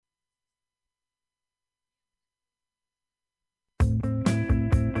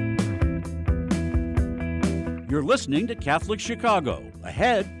You're listening to Catholic Chicago.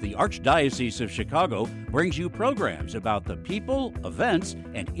 Ahead, the Archdiocese of Chicago brings you programs about the people, events,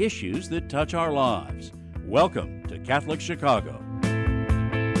 and issues that touch our lives. Welcome to Catholic Chicago.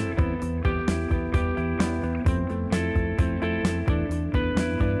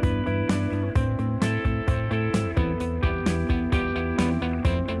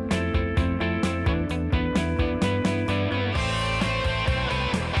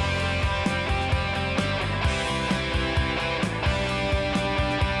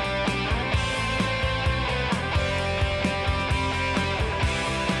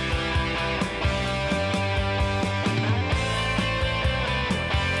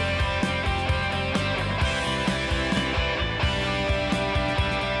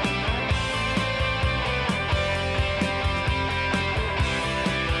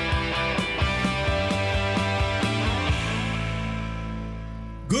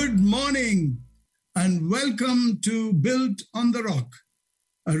 Good morning and welcome to Built on the Rock,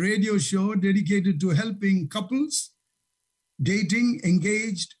 a radio show dedicated to helping couples, dating,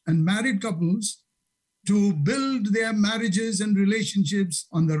 engaged, and married couples to build their marriages and relationships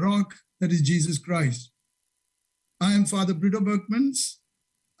on the rock that is Jesus Christ. I am Father Brito Berkmans.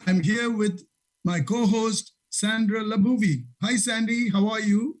 I'm here with my co-host, Sandra Labouvi. Hi, Sandy. How are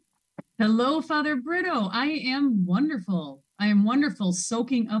you? Hello, Father Brito. I am wonderful.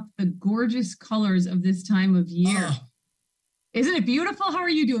 Soaking up the gorgeous colors of this time of year. Isn't it beautiful? How are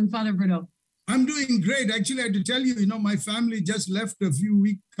you doing, Father Brito? I'm doing great. Actually, I had to tell you, my family just left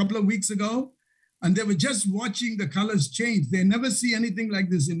couple of weeks ago, and they were just watching the colors change. They never see anything like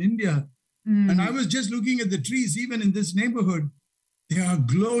this in India. And I was just looking at the trees, even in this neighborhood. They are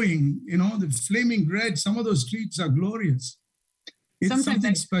glowing, the flaming red. Some of those trees are glorious. It's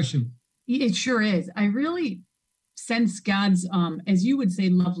something special. It sure is. I really sense God's, as you would say,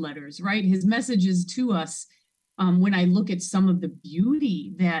 love letters, right? His messages to us when I look at some of the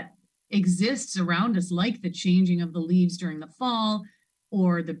beauty that exists around us, like the changing of the leaves during the fall,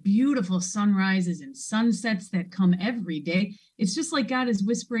 or the beautiful sunrises and sunsets that come every day. It's just like God is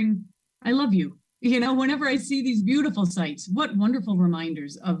whispering, I love you. Whenever I see these beautiful sights, what wonderful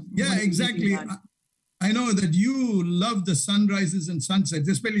reminders of. Yeah, exactly. I know that you love the sunrises and sunsets,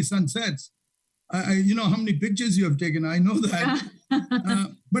 especially sunsets. You know how many pictures you have taken. I know that.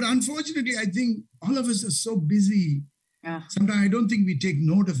 But unfortunately, I think all of us are so busy. Yeah. Sometimes I don't think we take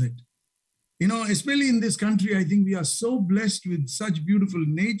note of it. Especially in this country, I think we are so blessed with such beautiful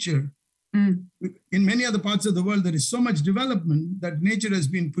nature. In many other parts of the world, there is so much development that nature has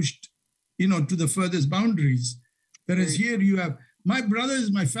been pushed, to the furthest boundaries. Whereas here you have, my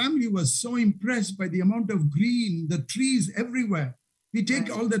family was so impressed by the amount of green, the trees everywhere. We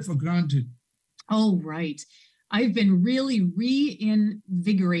take all that for granted. Oh, right. I've been really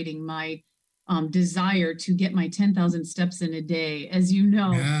reinvigorating my desire to get my 10,000 steps in a day, as you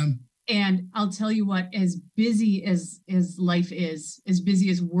know. Yeah. And I'll tell you what, as busy as life is, as busy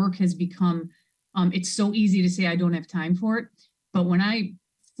as work has become, it's so easy to say I don't have time for it. But when I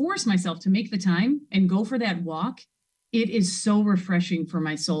force myself to make the time and go for that walk, it is so refreshing for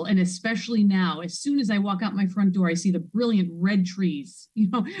my soul. And especially now, as soon as I walk out my front door, I see the brilliant red trees,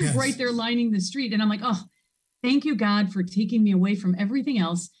 yes, right there lining the street. And I'm like, oh, thank you, God, for taking me away from everything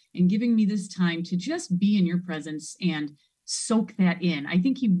else and giving me this time to just be in your presence and soak that in. I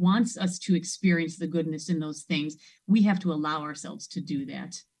think he wants us to experience the goodness in those things. We have to allow ourselves to do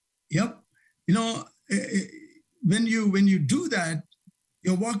that. Yep. When you do that,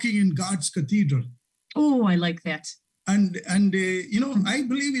 you're walking in God's cathedral. Oh, I like that. And I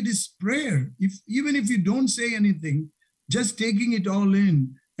believe it is prayer. Even if you don't say anything, just taking it all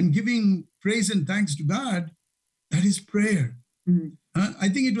in and giving praise and thanks to God, that is prayer. I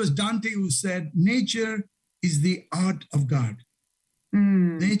think it was Dante who said, nature is the art of God.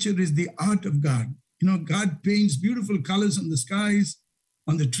 Nature is the art of God. God paints beautiful colors on the skies,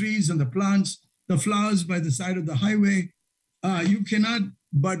 on the trees, on the plants, the flowers by the side of the highway. You cannot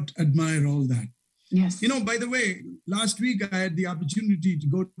but admire all that. Yes. By the way, last week I had the opportunity to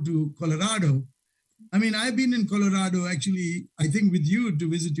go to Colorado. I've been in Colorado, actually, I think with you to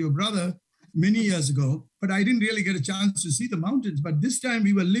visit your brother many years ago, but I didn't really get a chance to see the mountains. But this time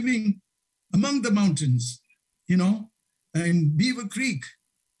we were living among the mountains, in Beaver Creek.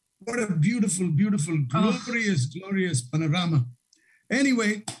 What a beautiful, beautiful, glorious panorama.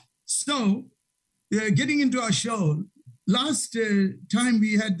 Anyway, so getting into our show, last time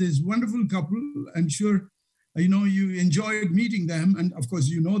we had this wonderful couple. I'm sure, you enjoyed meeting them. And of course,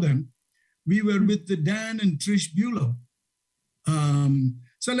 you know them. We were with the Dan and Trish Bueller.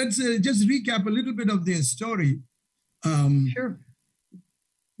 So let's just recap a little bit of their story. Sure.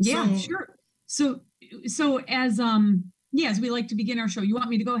 Yeah, sure. So So as we like to begin our show, you want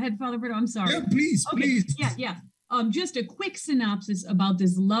me to go ahead, Father Berto? I'm sorry. Yeah, please, Okay. please. Yeah. Just a quick synopsis about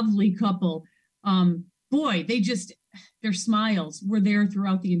this lovely couple. Boy, their smiles were there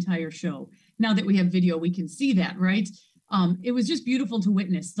throughout the entire show. Now that we have video, we can see that, right? It was just beautiful to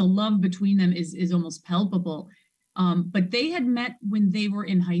witness. The love between them is almost palpable. But they had met when they were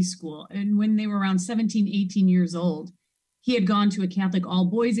in high school, and when they were around 17, 18 years old. He had gone to a Catholic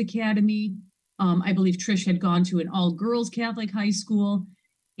all-boys academy. I believe Trish had gone to an all-girls Catholic high school.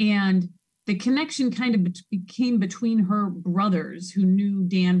 And the connection kind of became between her brothers, who knew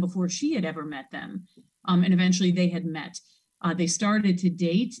Dan before she had ever met them. And eventually they had met. They started to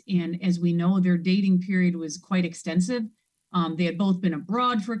date. And as we know, their dating period was quite extensive. They had both been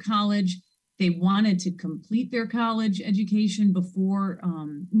abroad for college. They wanted to complete their college education before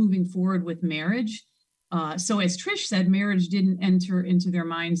moving forward with marriage. So as Trish said, marriage didn't enter into their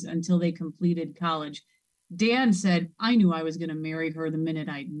minds until they completed college. Dan said, I knew I was going to marry her the minute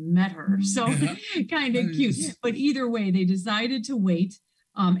I met her. So kind of cute. But either way, they decided to wait.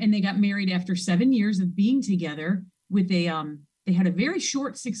 And they got married after 7 years of being together with they had a very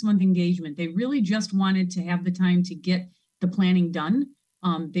short 6-month engagement. They really just wanted to have the time to get the planning done.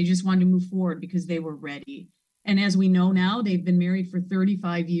 They just wanted to move forward because they were ready. And as we know now, they've been married for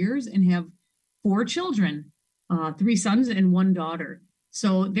 35 years and have 4 children, 3 sons and 1 daughter.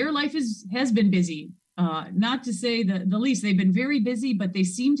 So their life has been busy. Not to say the least. They've been very busy, but they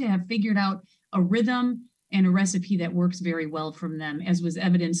seem to have figured out a rhythm and a recipe that works very well from them, as was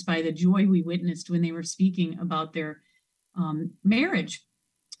evidenced by the joy we witnessed when they were speaking about their marriage.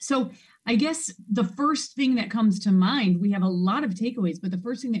 So I guess the first thing that comes to mind, we have a lot of takeaways, but the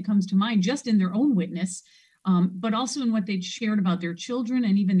first thing that comes to mind just in their own witness, but also in what they'd shared about their children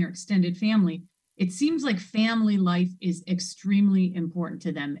and even their extended family, it seems like family life is extremely important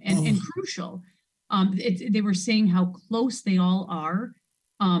to them and crucial. They were saying how close they all are.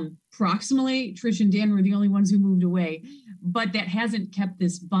 Proximally, Trish and Dan were the only ones who moved away, but that hasn't kept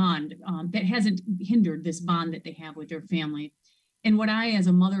this bond, that hasn't hindered this bond that they have with their family. And what I, as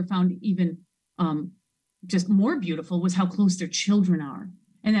a mother, found even just more beautiful was how close their children are,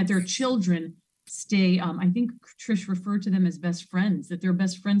 and that their children stay. I think Trish referred to them as best friends, that they're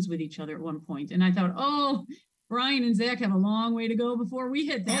best friends with each other at one point. And I thought, oh, Brian and Zach have a long way to go before we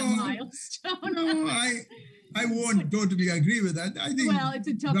hit that milestone. No, I won't totally agree with that. I think it's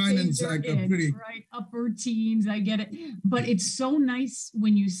a tough Brian phase and Zach they're are in, pretty right, upper teens. I get it, but it's so nice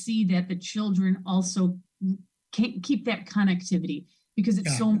when you see that the children also can't keep that connectivity, because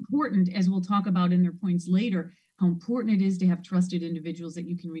it's so important, as we'll talk about in their points later, how important it is to have trusted individuals that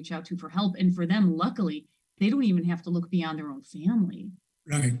you can reach out to for help. And for them, luckily, they don't even have to look beyond their own family.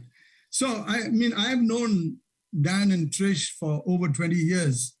 Right. So, I mean, I've known Dan and Trish for over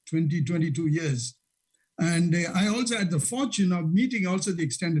 22 years. And I also had the fortune of meeting also the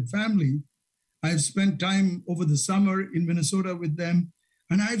extended family. I've spent time over the summer in Minnesota with them,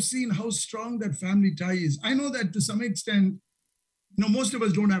 and I've seen how strong that family tie is. I know that to some extent, most of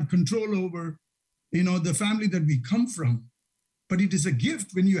us don't have control over, the family that we come from, but it is a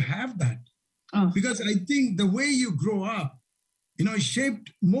gift when you have that. Because I think the way you grow up, is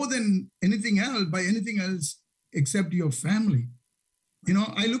shaped more than anything else by anything else except your family.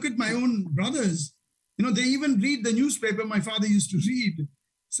 I look at my own brothers, they even read the newspaper my father used to read.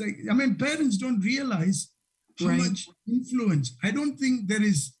 So, parents don't realize how much influence. I don't think there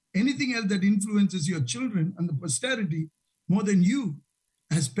is anything else that influences your children and the posterity more than you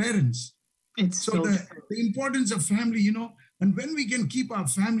as parents. It's so the importance of family, and when we can keep our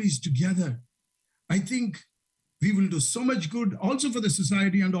families together, I think we will do so much good also for the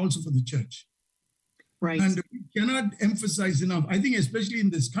society and also for the church. Right. And we cannot emphasize enough. I think especially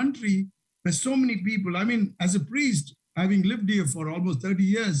in this country, where so many people, as a priest, having lived here for almost 30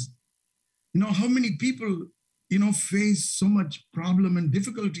 years, how many people, face so much problem and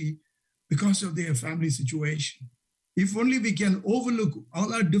difficulty because of their family situation. If only we can overlook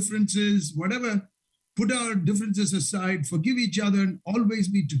all our differences, whatever, put our differences aside, forgive each other, and always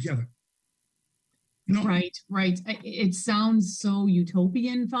be together. Right. It sounds so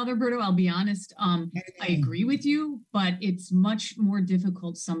utopian, Father Berto. I'll be honest. I agree with you, but it's much more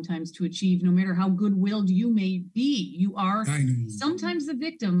difficult sometimes to achieve, no matter how good-willed you may be. You are sometimes the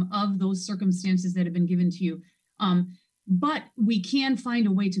victim of those circumstances that have been given to you. But we can find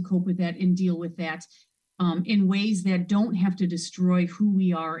a way to cope with that and deal with that in ways that don't have to destroy who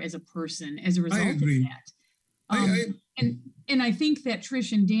we are as a person as a result of that. And I think that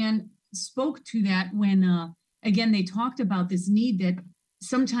Trish and Dan spoke to that when, again, they talked about this need that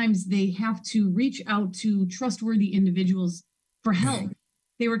sometimes they have to reach out to trustworthy individuals for help.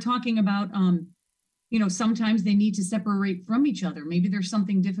 They were talking about sometimes they need to separate from each other. Maybe there's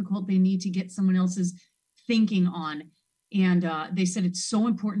something difficult they need to get someone else's thinking on. And they said it's so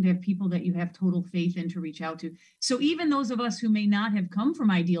important to have people that you have total faith in to reach out to. So even those of us who may not have come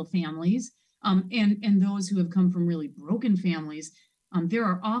from ideal families, and those who have come from really broken families, there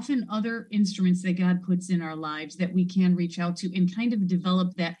are often other instruments that God puts in our lives that we can reach out to and kind of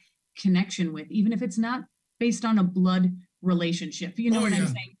develop that connection with, even if it's not based on a blood relationship. You know what I'm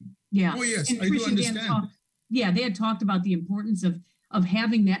saying? Yeah. Oh, yes, and I do understand. They had talked about the importance of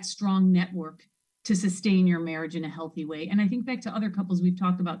having that strong network to sustain your marriage in a healthy way. And I think back to other couples we've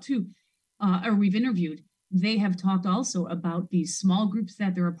talked about too, or we've interviewed, they have talked also about these small groups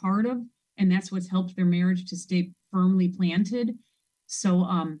that they're a part of, and that's what's helped their marriage to stay firmly planted. So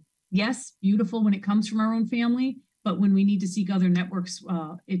yes, beautiful when it comes from our own family, but when we need to seek other networks,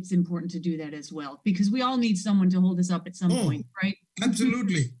 it's important to do that as well, because we all need someone to hold us up at some point, right?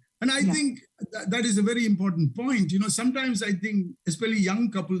 Absolutely. And I think that is a very important point. Sometimes I think, especially young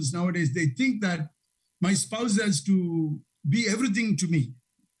couples nowadays, they think that my spouse has to be everything to me.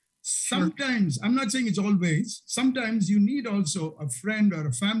 Sometimes, I'm not saying it's always, sometimes you need also a friend or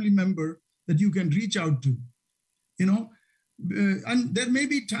a family member that you can reach out to, and there may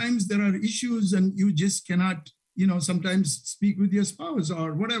be times there are issues and you just cannot, sometimes speak with your spouse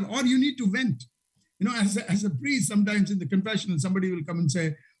or whatever, or you need to vent. As a priest, sometimes in the confessional, somebody will come and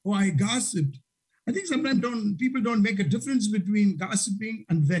say, oh, I gossiped. I think sometimes people don't make a difference between gossiping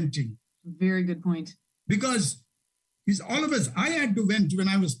and venting. Very good point. Because all of us, I had to vent when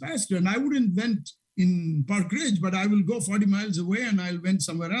I was pastor, and I wouldn't vent in Park Ridge, but I will go 40 miles away and I'll vent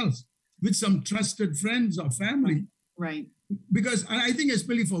somewhere else with some trusted friends or family. Right. Because I think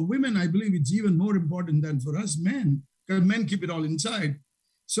especially for women, I believe it's even more important than for us men, because men keep it all inside.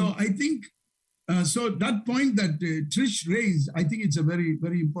 So I think, so that point that Trish raised, I think it's a very,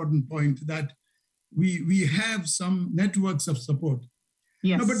 very important point, that we have some networks of support.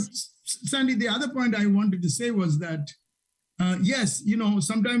 Yes. No, but Sandy, the other point I wanted to say was that, yes,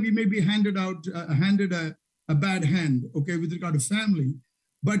 sometimes we may be handed a bad hand, okay, with regard to family,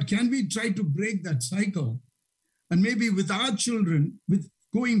 but can we try to break that cycle? And maybe with our children, with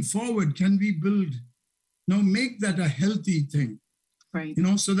going forward, can we make that a healthy thing? Right.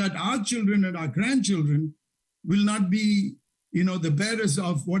 So that our children and our grandchildren will not be, the bearers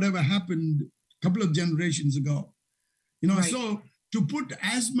of whatever happened a couple of generations ago. Right. So to put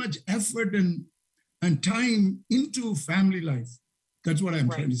as much effort and time into family life, that's what I'm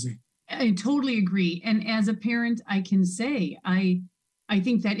trying to say. I totally agree. And as a parent, I can say, I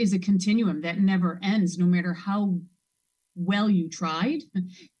think that is a continuum that never ends, no matter how well you tried.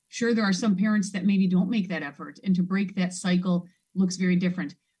 Sure, there are some parents that maybe don't make that effort, and to break that cycle looks very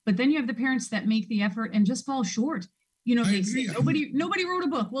different. But then you have the parents that make the effort and just fall short. They say nobody wrote a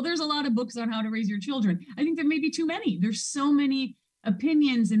book. Well, there's a lot of books on how to raise your children. I think there may be too many. There's so many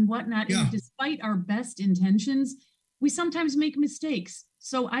opinions and whatnot. Yeah. And despite our best intentions, we sometimes make mistakes.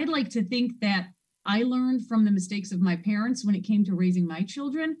 So I'd like to think that I learned from the mistakes of my parents when it came to raising my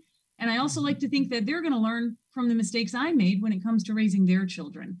children. And I also like to think that they're going to learn from the mistakes I made when it comes to raising their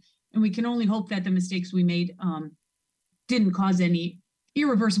children. And we can only hope that the mistakes we made didn't cause any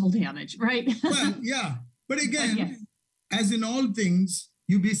irreversible damage, right? Well, yeah. But again, as in all things,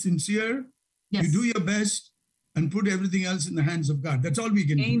 you be sincere, you do your best, and put everything else in the hands of God. That's all we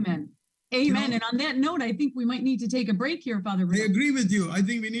can do. Amen. Amen. And on that note, I think we might need to take a break here, Father Riddle. I agree with you. I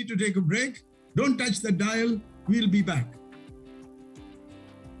think we need to take a break. Don't touch the dial. We'll be back.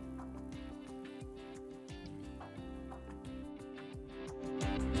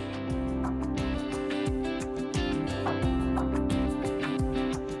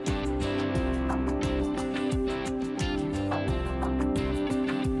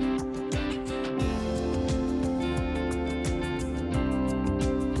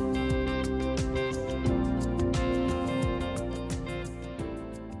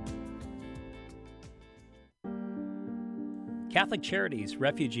 Catholic Charities'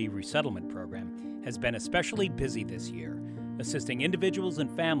 Refugee Resettlement Program has been especially busy this year, assisting individuals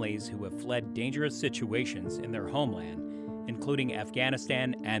and families who have fled dangerous situations in their homeland, including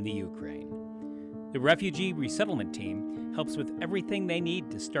Afghanistan and the Ukraine. The Refugee Resettlement Team helps with everything they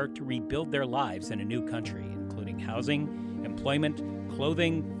need to start to rebuild their lives in a new country, including housing, employment,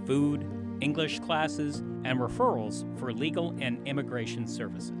 clothing, food, English classes, and referrals for legal and immigration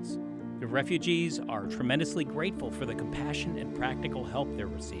services. The refugees are tremendously grateful for the compassion and practical help they're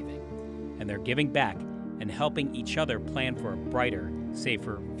receiving, and they're giving back and helping each other plan for a brighter,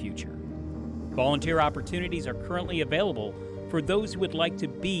 safer future. Volunteer opportunities are currently available for those who would like to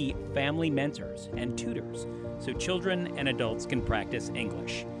be family mentors and tutors so children and adults can practice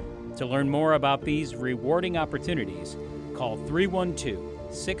English. To learn more about these rewarding opportunities, call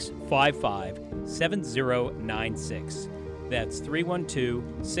 312-655-7096. That's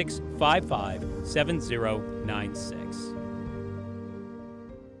 312-655-7096.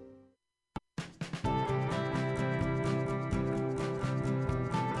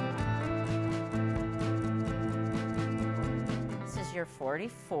 This is year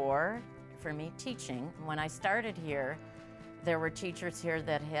 44 for me teaching. When I started here, there were teachers here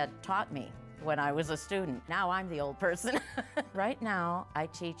that had taught me when I was a student. Now I'm the old person. Right now, I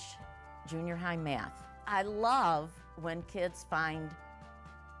teach junior high math. I love when kids find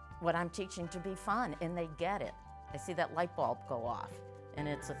what I'm teaching to be fun and they get it. I see that light bulb go off and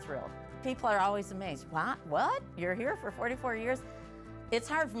it's a thrill. People are always amazed. What? You're here for 44 years? It's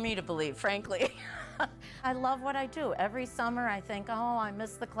hard for me to believe, frankly. I love what I do. Every summer I think, oh, I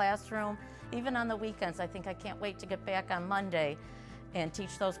miss the classroom. Even on the weekends, I think I can't wait to get back on Monday and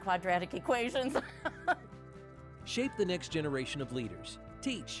teach those quadratic equations. Shape the next generation of leaders.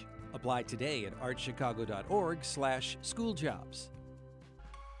 Teach. Apply today at archchicago.org/schooljobs.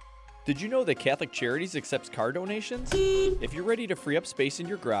 Did you know that Catholic Charities accepts car donations? If you're ready to free up space in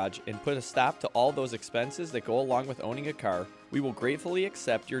your garage and put a stop to all those expenses that go along with owning a car, we will gratefully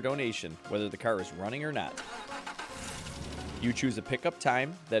accept your donation, whether the car is running or not. You choose a pickup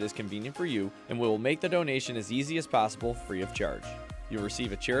time that is convenient for you, and we will make the donation as easy as possible, free of charge. You'll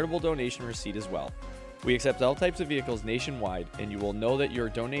receive a charitable donation receipt as well. We accept all types of vehicles nationwide, and you will know that your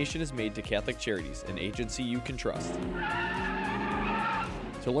donation is made to Catholic Charities, an agency you can trust.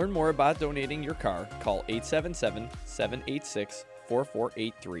 To learn more about donating your car, call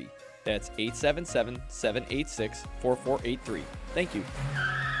 877-786-4483. That's 877-786-4483. Thank you.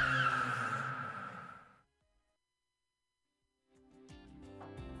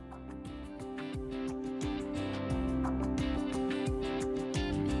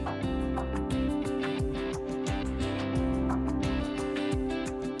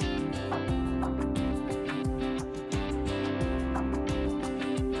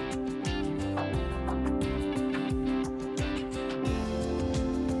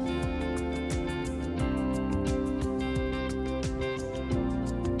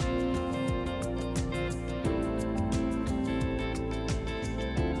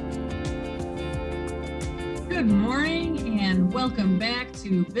 Good morning and welcome back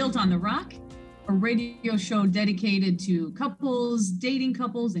to Built on the Rock, a radio show dedicated to couples, dating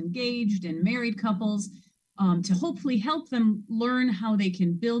couples, engaged and married couples, to hopefully help them learn how they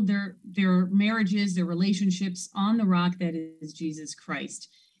can build their marriages, their relationships on the rock that is Jesus Christ.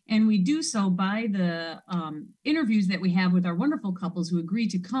 And we do so by the interviews that we have with our wonderful couples who agree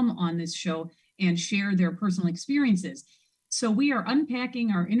to come on this show and share their personal experiences. So we are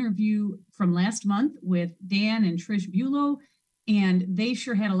unpacking our interview from last month with Dan and Trish Bulow, and they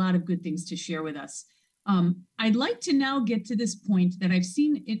sure had a lot of good things to share with us. I'd like to now get to this point that I've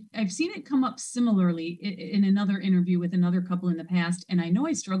seen it come up similarly in another interview with another couple in the past, and I know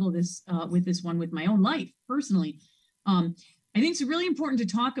I struggle with this one with my own life personally. I think it's really important to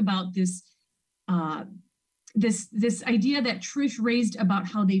talk about this this idea that Trish raised about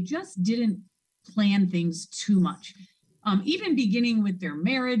how they just didn't plan things too much. Even beginning with their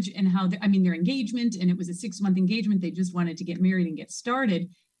marriage and how, their engagement, and it was a 6-month engagement. They just wanted to get married and get started.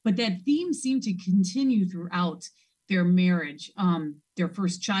 But that theme seemed to continue throughout their marriage. Their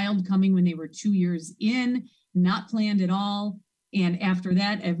first child coming when they were 2 years in, not planned at all. And after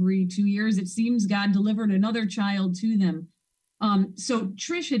that, every 2 years, it seems God delivered another child to them. So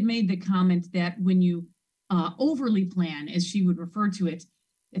Trish had made the comment that when you overly plan, as she would refer to it,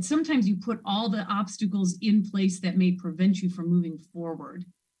 that sometimes you put all the obstacles in place that may prevent you from moving forward.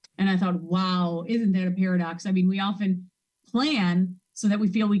 And I thought, wow, isn't that a paradox? I mean, we often plan so that we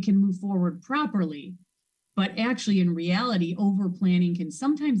feel we can move forward properly. But actually, in reality, over planning can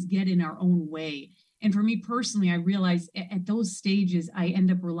sometimes get in our own way. And for me personally, I realized at those stages, I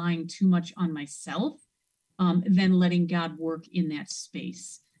end up relying too much on myself than letting God work in that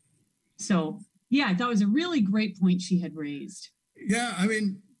space. So, yeah, I thought it was a really great point she had raised. Yeah, I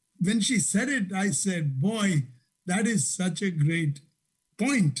mean, when she said it, I said, boy, that is such a great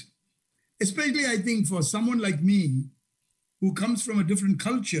point. Especially, I think, for someone like me, who comes from a different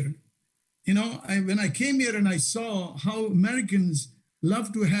culture. You know, when I came here and I saw how Americans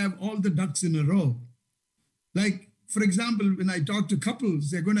love to have all the ducks in a row. Like, for example, when I talk to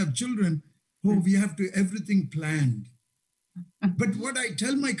couples, they're going to have children, we have to everything planned. But what I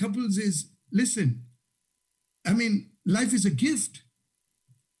tell my couples is, listen, I mean, life is a gift.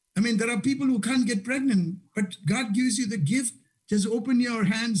 I mean, there are people who can't get pregnant, but God gives you the gift. Just open your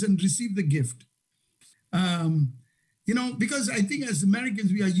hands and receive the gift. because I think as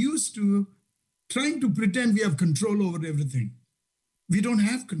Americans, we are used to trying to pretend we have control over everything. We don't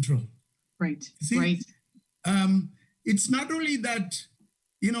have control. Right. See? Right. It's not only that,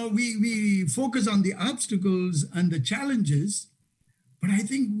 we focus on the obstacles and the challenges, but I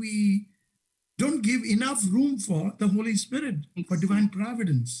think we don't give enough room for the Holy Spirit, for divine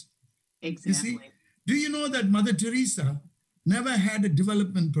providence. Exactly. You see, do you know that Mother Teresa never had a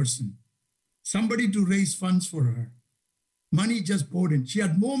development person, somebody to raise funds for her? Money just poured in. She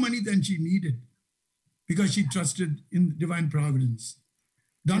had more money than she needed because she trusted in divine providence.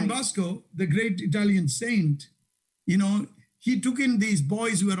 Don Bosco, the great Italian saint, he took in these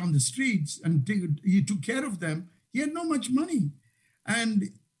boys who were on the streets and he took care of them. He had not much money. And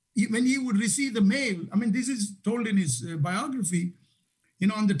when he would receive the mail, this is told in his biography,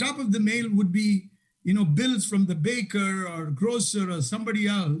 on the top of the mail would be, bills from the baker or grocer or somebody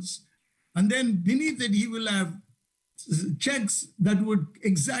else. And then beneath it, he will have checks that would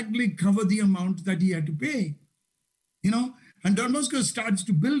exactly cover the amount that he had to pay. And Don Bosco starts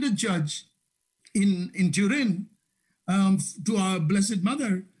to build a church in Turin to our Blessed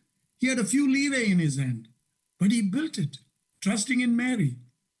Mother. He had a few lire in his hand, but he built it, trusting in Mary.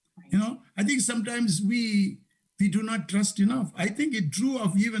 I think sometimes we do not trust enough. I think it's true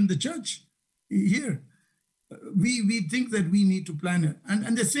of even the church here. We think that we need to plan it.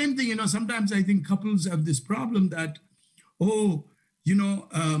 And the same thing, sometimes I think couples have this problem that, will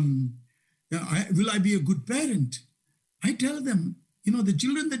I be a good parent? I tell them, the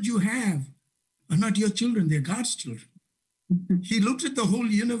children that you have are not your children, they're God's children. He looked at the whole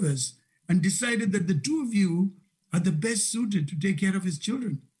universe and decided that the two of you are the best suited to take care of his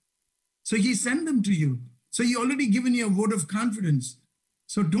children. So he sent them to you. So he already given you a vote of confidence.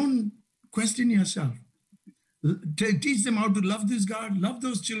 So don't question yourself. Teach them how to love this God, love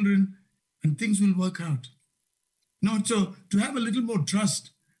those children, and things will work out. So to have a little more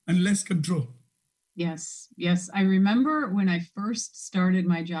trust and less control. Yes. I remember when I first started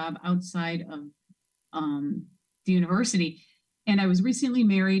my job outside of the university, and I was recently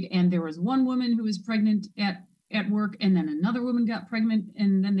married, and there was one woman who was pregnant at work, and then another woman got pregnant,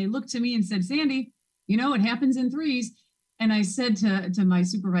 and then they looked to me and said, Sandy, it happens in threes. And I said to my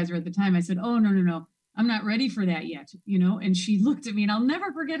supervisor at the time, I said, oh, no, I'm not ready for that yet, and she looked at me, and I'll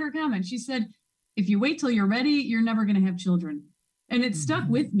never forget her comment. She said, if you wait till you're ready, you're never going to have children. And it stuck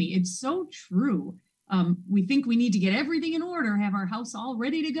with me. It's so true. We think we need to get everything in order, have our house all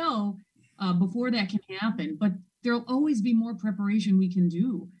ready to go before that can happen. But there'll always be more preparation we can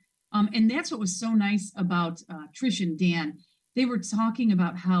do. And that's what was so nice about Trish and Dan. They were talking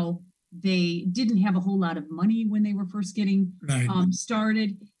about how they didn't have a whole lot of money when they were first getting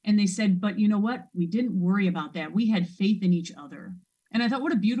started. And they said, but you know what? We didn't worry about that. We had faith in each other. And I thought,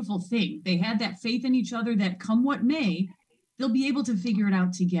 what a beautiful thing. They had that faith in each other that come what may, they'll be able to figure it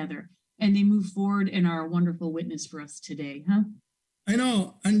out together. And they move forward and are a wonderful witness for us today, huh? I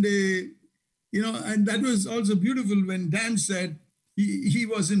know. And, and that was also beautiful when Dan said he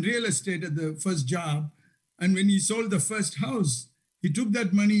was in real estate at the first job. And when he sold the first house, he took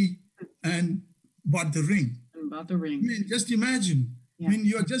that money and bought the ring. Just imagine. Yeah.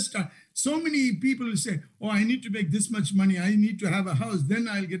 You're just, so many people say, oh, I need to make this much money. I need to have a house. Then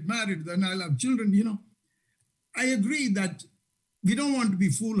I'll get married. Then I'll have children, I agree that we don't want to be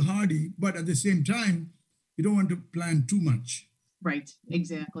foolhardy, but at the same time, we don't want to plan too much. Right,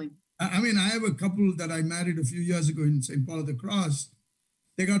 exactly. I have a couple that I married a few years ago in St. Paul of the Cross.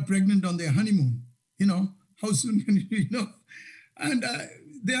 They got pregnant on their honeymoon. How soon can you, And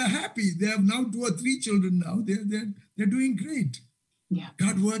they are happy. They have now 2 or 3 children now. They're doing great. Yeah.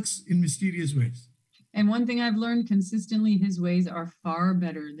 God works in mysterious ways. And one thing I've learned consistently, his ways are far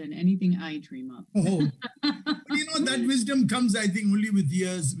better than anything I dream of. But that wisdom comes, I think, only with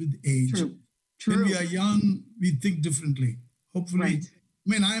years, with age. True. When we are young, we think differently. Hopefully.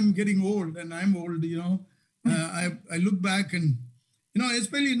 Right. I'm getting old and I'm old, I look back and,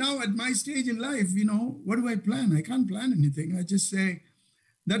 especially now at my stage in life, what do I plan? I can't plan anything. I just say,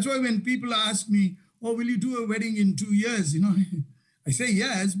 that's why when people ask me, oh, will you do a wedding in 2 years? I say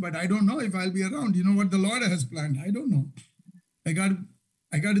yes, but I don't know if I'll be around. What the Lord has planned, I don't know. I got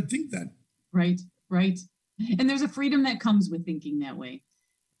to think that. Right. And there's a freedom that comes with thinking that way.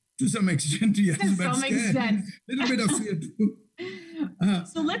 To some extent, yes. To some extent. A little bit of fear too.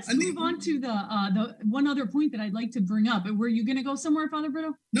 So let's move on to the one other point that I'd like to bring up. Were you going to go somewhere, Father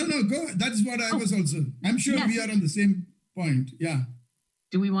Brito? No, go. That's what I was also. I'm sure we are on the same point. Yeah.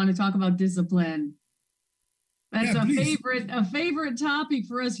 Do we want to talk about discipline? That's Yeah, please. a favorite topic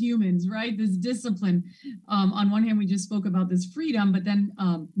for us humans, right? This discipline. On one hand, we just spoke about this freedom, but then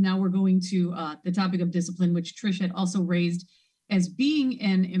now we're going to the topic of discipline, which Trish had also raised as being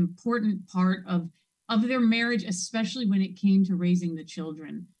an important part of their marriage, especially when it came to raising the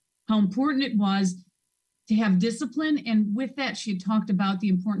children. How important it was to have discipline. And with that, she had talked about the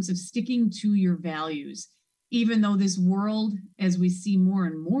importance of sticking to your values, even though this world, as we see more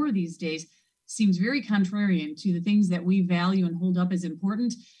and more these days, seems very contrarian to the things that we value and hold up as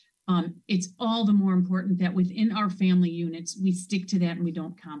important. It's all the more important that within our family units, we stick to that and we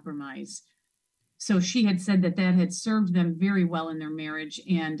don't compromise. So she had said that had served them very well in their marriage.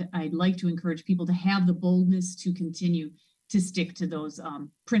 And I'd like to encourage people to have the boldness to continue to stick to those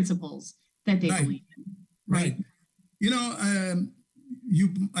principles that they believe in. Right. You know,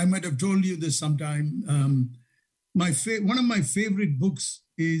 I might have told you this sometime. One of my favorite books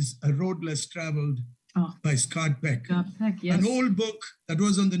is A Road Less Traveled by Scott Peck. Scott Peck, yes. An old book that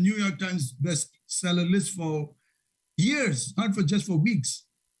was on the New York Times bestseller list for years, not for just for weeks.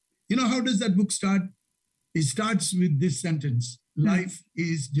 You know, how does that book start? It starts with this sentence: life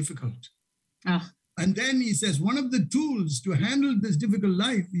is difficult. And then he says, one of the tools to handle this difficult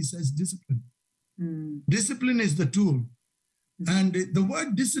life, he says, discipline. Discipline is the tool. And the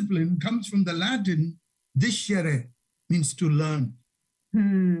word discipline comes from the Latin discere, means to learn.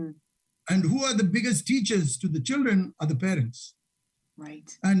 And who are the biggest teachers to the children are the parents.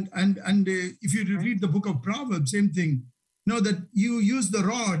 Right. And if you read the book of Proverbs, same thing. You know, that you use the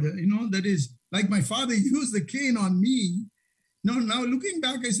rod, you know, that is like my father used the cane on me. No, now looking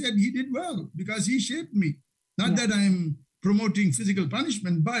back, I said he did well because he shaped me. Not that I'm promoting physical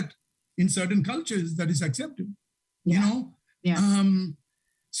punishment, but in certain cultures that is accepted, you know?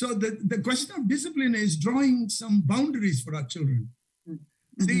 So the question of discipline is drawing some boundaries for our children.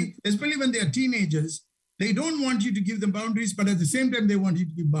 See, especially when they are teenagers, they don't want you to give them boundaries, but at the same time, they want you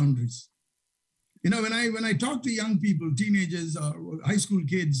to give boundaries. You know, when I talk to young people, teenagers or high school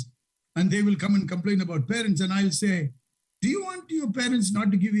kids, and they will come and complain about parents, and I'll say, do you want your parents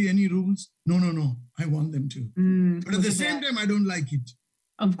not to give you any rules? No, I want them to. But at the same time, I don't like it.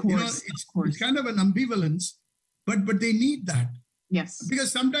 Of course, you know, it's kind of an ambivalence, but they need that. Yes.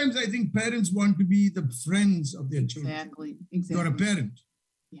 Because sometimes I think parents want to be the friends of their children. Exactly. You're a parent.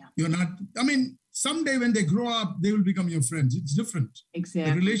 Yeah. You're not, I mean, someday when they grow up, they will become your friends. It's different.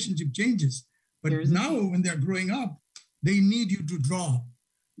 Exactly. The relationship changes. But now when they're growing up, they need you to draw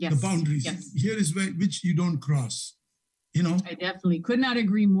the boundaries. Yes. Here is which you don't cross. You know, I definitely could not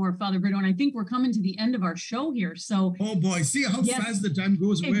agree more, Father Brito. And I think we're coming to the end of our show here. So, oh boy, see how fast the time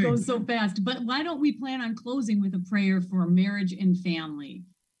goes away. It goes so fast. But why don't we plan on closing with a prayer for marriage and family?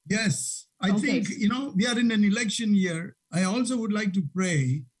 Yes, I think, you know, we are in an election year. I also would like to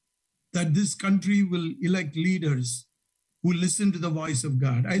pray that this country will elect leaders who listen to the voice of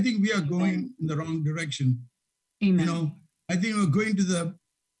God. I think we are going in the wrong direction. Amen. You know, I think we're going to the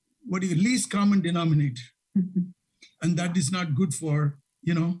least common denominator. And that is not good for,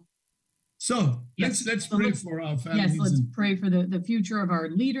 you know. So let's pray for our families. Yes, let's pray for the future of our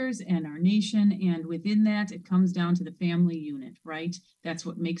leaders and our nation. And within that, it comes down to the family unit, right? That's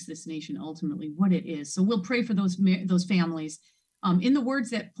what makes this nation ultimately what it is. So we'll pray for those families in the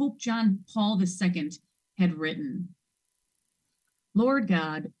words that Pope John Paul II had written. Lord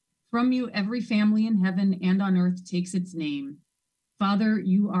God, from you every family in heaven and on earth takes its name. Father,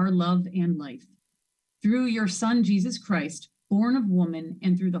 you are love and life. Through your Son, Jesus Christ, born of woman,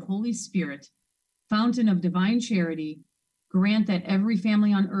 and through the Holy Spirit, fountain of divine charity, grant that every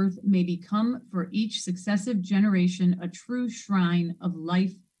family on earth may become for each successive generation a true shrine of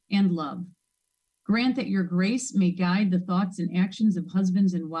life and love. Grant that your grace may guide the thoughts and actions of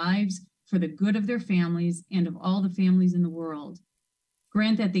husbands and wives for the good of their families and of all the families in the world.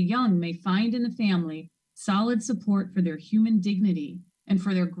 Grant that the young may find in the family solid support for their human dignity and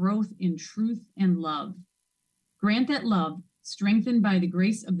for their growth in truth and love. Grant that love, strengthened by the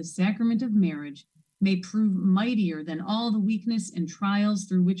grace of the sacrament of marriage, may prove mightier than all the weakness and trials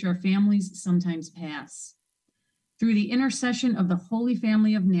through which our families sometimes pass. Through the intercession of the Holy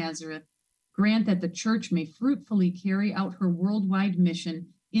Family of Nazareth, grant that the Church may fruitfully carry out her worldwide mission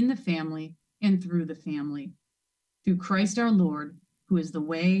in the family and through the family. Through Christ our Lord, who is the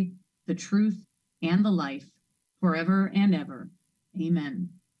way, the truth, and the life, forever and ever. Amen.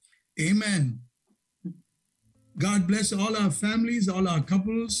 Amen. God bless all our families, all our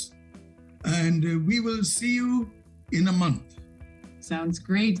couples, and we will see you in a month. Sounds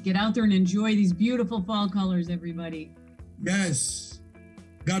great. Get out there and enjoy these beautiful fall colors, everybody. Yes.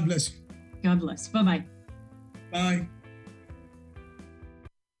 God bless you. God bless. Bye-bye. Bye.